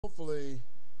hopefully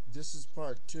this is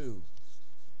part two.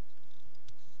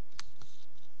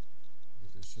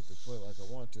 Get this shit to play like I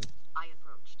want to. I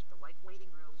approached the white waiting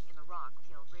room in the Rock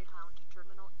Hill Greyhound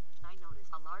Terminal. I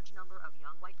noticed a large number of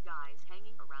young white guys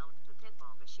hanging around the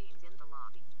pinball machines in the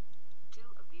lobby. Two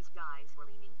of these guys were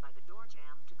leaning by the door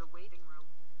jamb to the waiting room.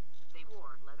 They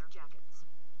wore leather jackets,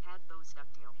 had those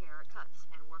ducktail haircuts,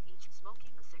 and were each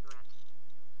smoking a cigarette.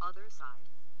 Other side,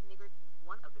 nigger,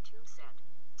 one of the two said,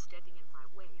 stepping in my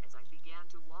way as I began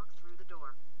to walk through the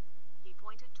door. He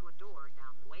pointed to a door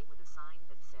down the way with a sign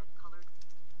that said colored.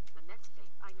 The next thing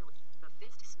I knew, the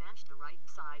fist smashed the right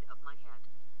side of my head.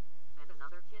 Then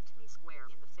another hit me square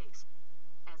in the face.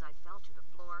 As I fell to the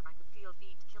floor, I could feel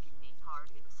feet kicking me hard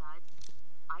in the side.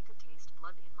 I could taste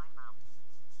blood in my mouth.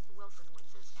 Wilson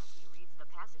winces as he reads the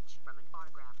passage from an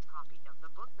autographed copy of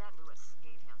the book that Lewis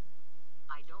gave him.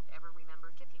 I don't ever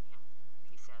remember kicking him,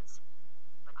 he says.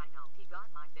 But I know he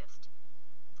got my fist.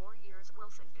 For years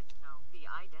Wilson didn't know the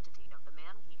identity of the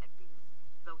man he had beaten,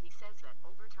 though he says that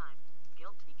over time,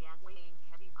 guilt began weighing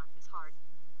heavy on his heart.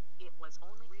 It was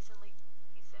only recently,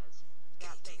 he says,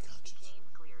 that things became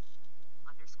clear.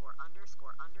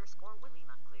 Willie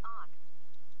McLeod,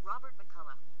 Robert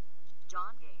McCullough,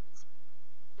 John Gaines,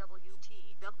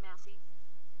 W.T. Doug Massey,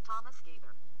 Thomas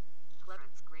Gaither,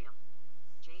 Clarence Graham,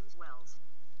 James Wells,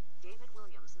 David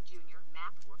Williamson Jr.,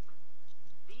 Mac Workman.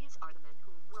 These are the men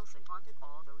whom Wilson taunted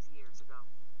all those years ago.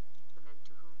 The men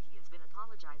to whom he has been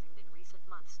apologizing in recent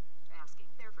months, asking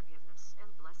their forgiveness and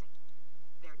blessing.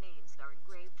 Their names are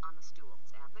engraved on the stools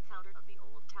at the counter of the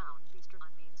Old Town Bistro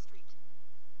on Main Street.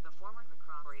 The former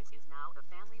McCrory's is now a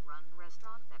family-run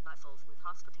restaurant that bustles with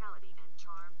hospitality and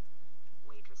charm.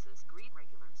 Waitresses greet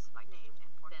regulars by name and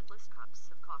pour endless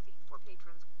cups of coffee for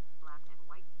patrons, black and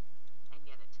white. And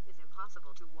yet it is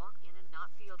impossible to walk in and not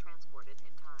feel transported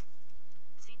in time.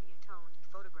 Sepia-toned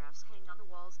photographs hang on the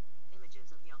walls,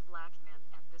 images of young black men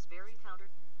at this very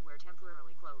counter, where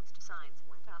temporarily closed signs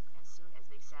went up as soon as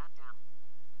they sat down.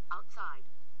 Outside,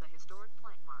 the historic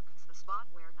plank marks the spot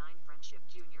where 9 Friendship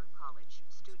Junior College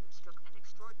students took an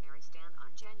extraordinary stand on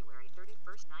January 31,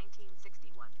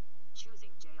 1961,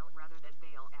 choosing jail rather than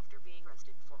bail after being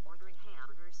arrested for ordering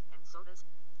hamburgers and sodas.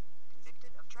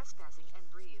 Convicted of trespassing and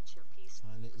breach of peace,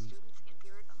 the students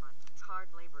endured a month's hard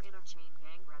labor in a chain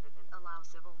gang rather than allow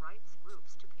civil rights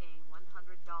groups to pay $100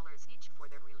 each for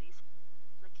their release.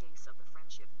 The case of the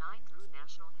Friendship 9 drew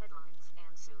national headlines,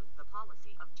 and soon the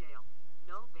policy of jail,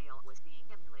 no bail, was being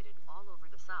emulated all over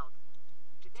the South.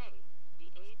 Today, the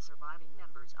 8 surviving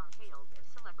members are hailed as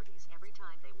celebrities every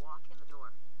time they walk in the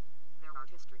door. Their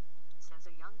art history, says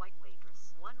a young white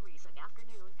waitress one recent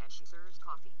afternoon as she serves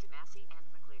coffee to Massey and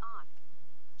McLeod.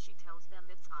 She tells them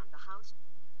it's on the house.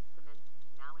 The men,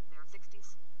 now in their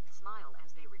 60s, smile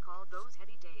as they recall those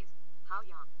heady days, how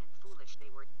young and foolish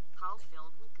they were, how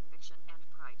filled with conviction and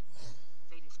pride.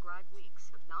 They describe weeks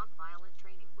of non-violent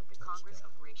training with the Congress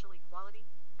of Racial Equality,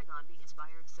 a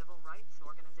Gandhi-inspired civil rights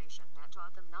organization that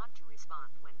taught them not to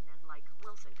respond when men like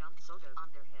Wilson dumped soda on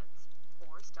their heads,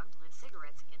 or stuck lit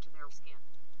cigarettes into their skin,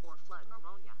 or flood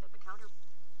pneumonia at the counter.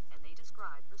 And they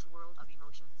describe this world of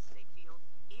emotions they feel,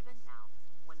 even now,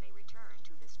 when they return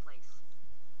to this place.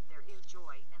 There is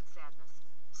joy and sadness,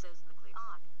 says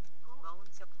McLeod, who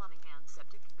owns a plumbing and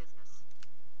septic business.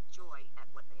 Joy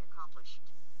at what they accomplished.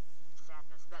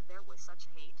 Sadness that there was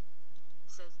such hate,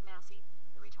 says Massey,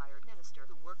 the retired minister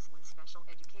who works with special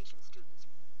education students.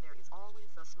 There is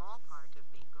always a small part of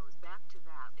me goes back to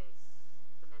that day.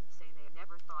 The men say they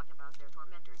never thought about their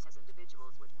tormentors as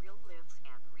individuals with real lives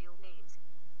and real names.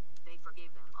 They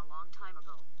forgave them a long time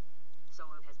ago. So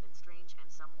it has been strange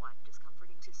and somewhat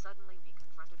discomforting to suddenly be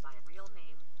confronted by a real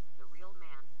name, the real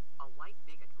man, a white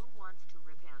bigot who wants to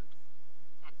repent.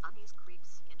 And unease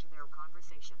creeps into their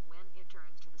conversation when it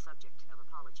turns to the subject of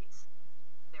apologies.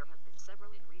 There have been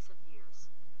several in recent years.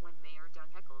 When Mayor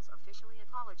Doug Eccles officially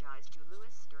apologized to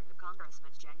Lewis during the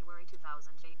Congressman's January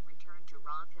 2008 return to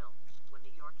Ron Hill, when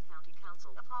the York County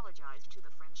Council apologized to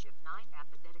the Friendship 9 at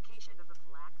the dedication of the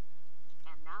plaque.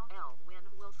 And now L. Wynne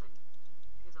Wilson.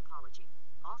 His apology,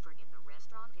 offered in the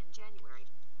restaurant in January,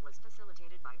 was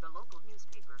facilitated by the local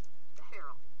newspaper, The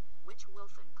Herald, which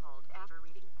Wilson called after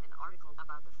reading an article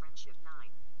about the Friendship 9.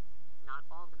 Not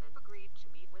all the men agreed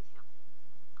to meet with him.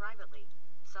 Privately,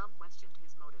 some questioned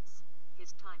his motives,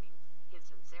 his timing, his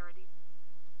sincerity.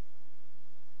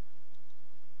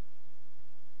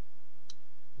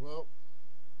 Well,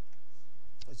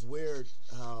 it's weird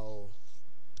how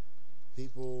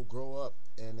people grow up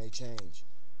and they change.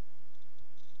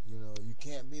 You know, you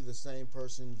can't be the same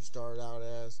person you started out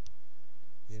as.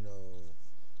 You know,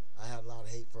 I had a lot of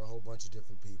hate for a whole bunch of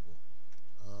different people.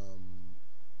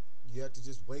 You have to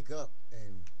just wake up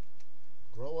and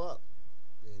grow up.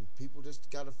 And people just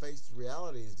got to face the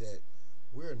realities that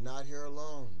we're not here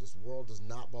alone. This world does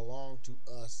not belong to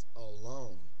us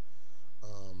alone.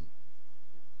 Um,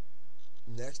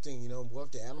 Next thing you know, what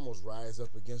if the animals rise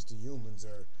up against the humans,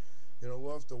 or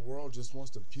what if the world just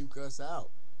wants to puke us out?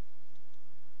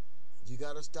 You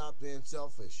got to stop being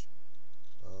selfish.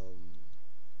 Um,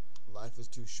 Life is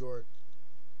too short,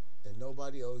 and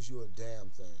nobody owes you a damn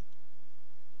thing.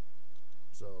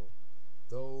 So,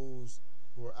 those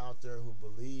who are out there who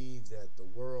believe that the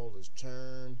world is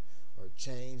turned or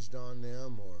changed on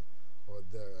them, or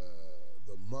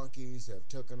the monkeys have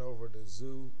taken over the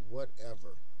zoo,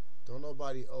 whatever. Don't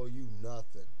nobody owe you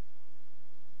nothing.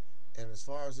 And as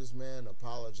far as this man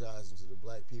apologizing to the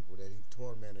black people that he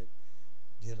tormented,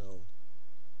 you know,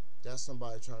 that's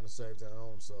somebody trying to save their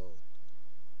own soul.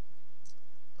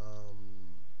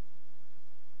 Um,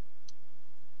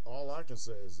 all I can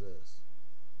say is this: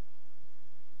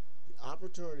 the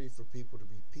opportunity for people to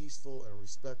be peaceful and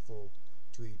respectful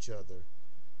to each other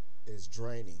is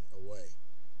draining away.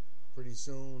 Pretty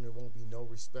soon, there won't be no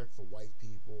respect for white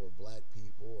people or black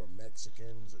people or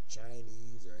Mexicans or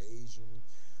Chinese or Asian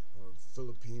or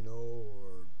Filipino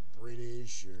or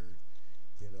British or,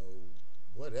 you know,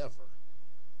 whatever.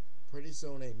 Pretty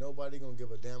soon, ain't nobody gonna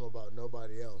give a damn about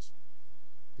nobody else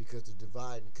because the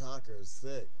divide and conquer is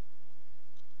thick.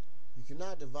 You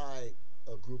cannot divide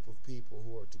a group of people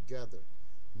who are together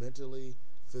mentally,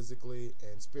 physically,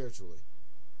 and spiritually.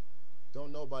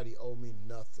 Don't nobody owe me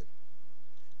nothing.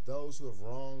 Those who have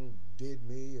wrong did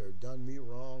me or done me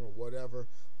wrong or whatever,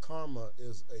 karma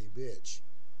is a bitch.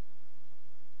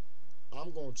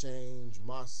 I'm going to change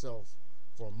myself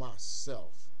for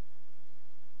myself.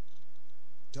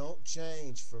 Don't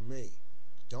change for me.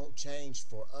 Don't change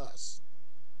for us.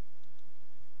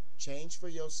 Change for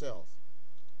yourself.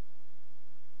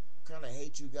 What kind of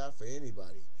hate you got for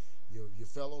anybody? Your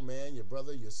fellow man, your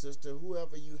brother, your sister,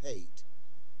 whoever you hate,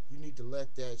 you need to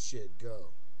let that shit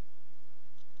go.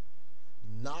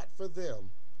 Not for them,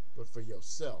 but for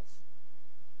yourself.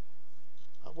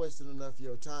 I wasted enough of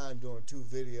your time doing 2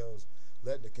 videos,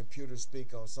 letting the computer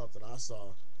speak on something I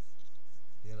saw,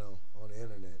 on the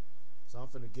internet. So I'm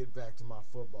finna get back to my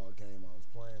football game I was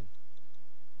playing.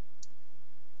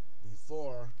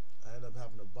 Before, I ended up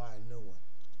having to buy a new one.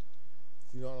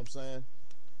 You know what I'm saying?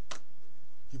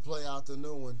 You play out the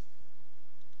new one,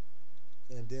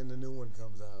 and then the new one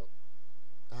comes out.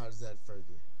 How does that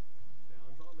figure?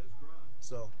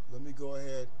 So let me go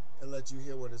ahead and let you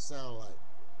hear what it sounds like.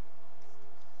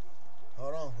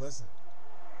 Hold on, listen.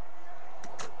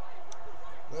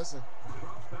 Listen.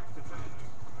 Drops back to pass.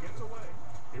 Gets away.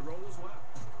 He rolls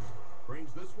left.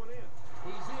 Brings this one in.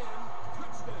 He's in.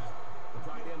 Touchdown. The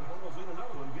tight end hauls in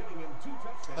another one, giving him 2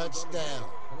 touchdowns. Touchdown.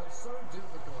 And it's so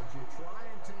difficult. You try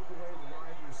and take away the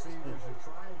wide receivers. You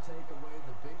try and take away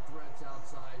the big threats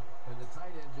outside, and the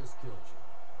tight end just kills you.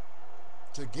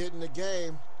 To get in the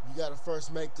game, you got to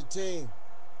first make the team.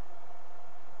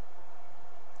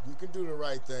 You can do the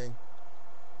right thing.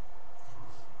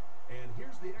 And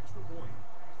here's the extra point.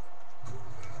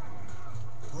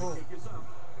 The kick is up.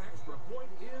 Extra point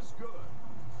is good.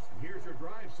 And here's your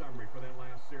drive summary for that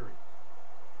last series.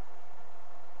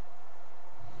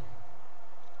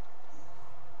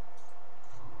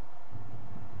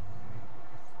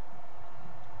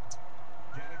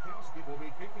 Janikowski will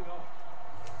be kicking off.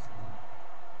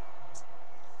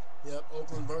 Yep,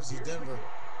 Oakland versus Denver.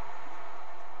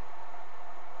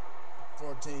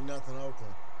 14-0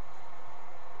 Oakland.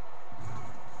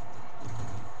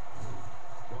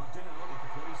 Brought down at the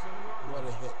 27-yard line. What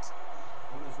a hit.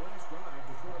 On his last drive,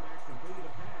 the quarterback completed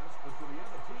a pass, but for the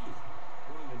other team,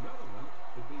 throwing another one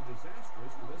could be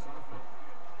disastrous for this offense.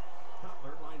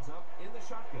 Cutler lines up in the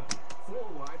shotgun. 4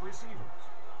 wide receivers.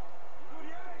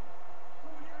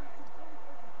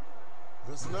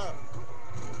 Listen up.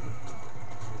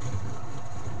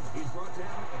 He's brought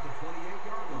down at the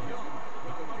 28-yard line.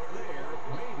 Not enough there,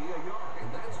 maybe a yard. And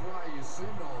that's why you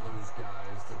send all those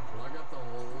guys to plug up the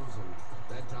holes, and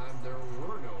that time there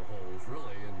were no holes,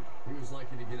 really, and he was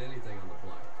lucky to get anything on the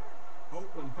play.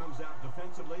 Oakland comes out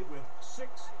defensively with 6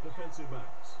 defensive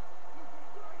backs.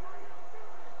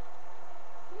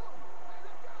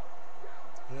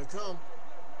 Here it come.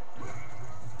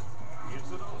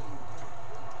 Gives it off.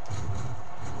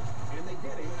 And they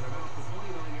get him at about the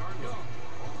 29-yard line.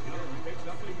 Altogether, he picks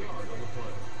up a yard on the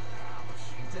play.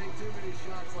 You take too many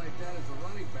shots like that as a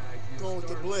running back, you Go with the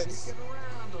start blitz. kicking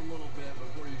around a little bit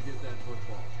before you get that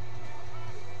football.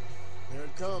 Here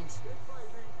it comes.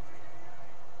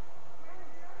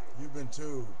 You've been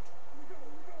tubed.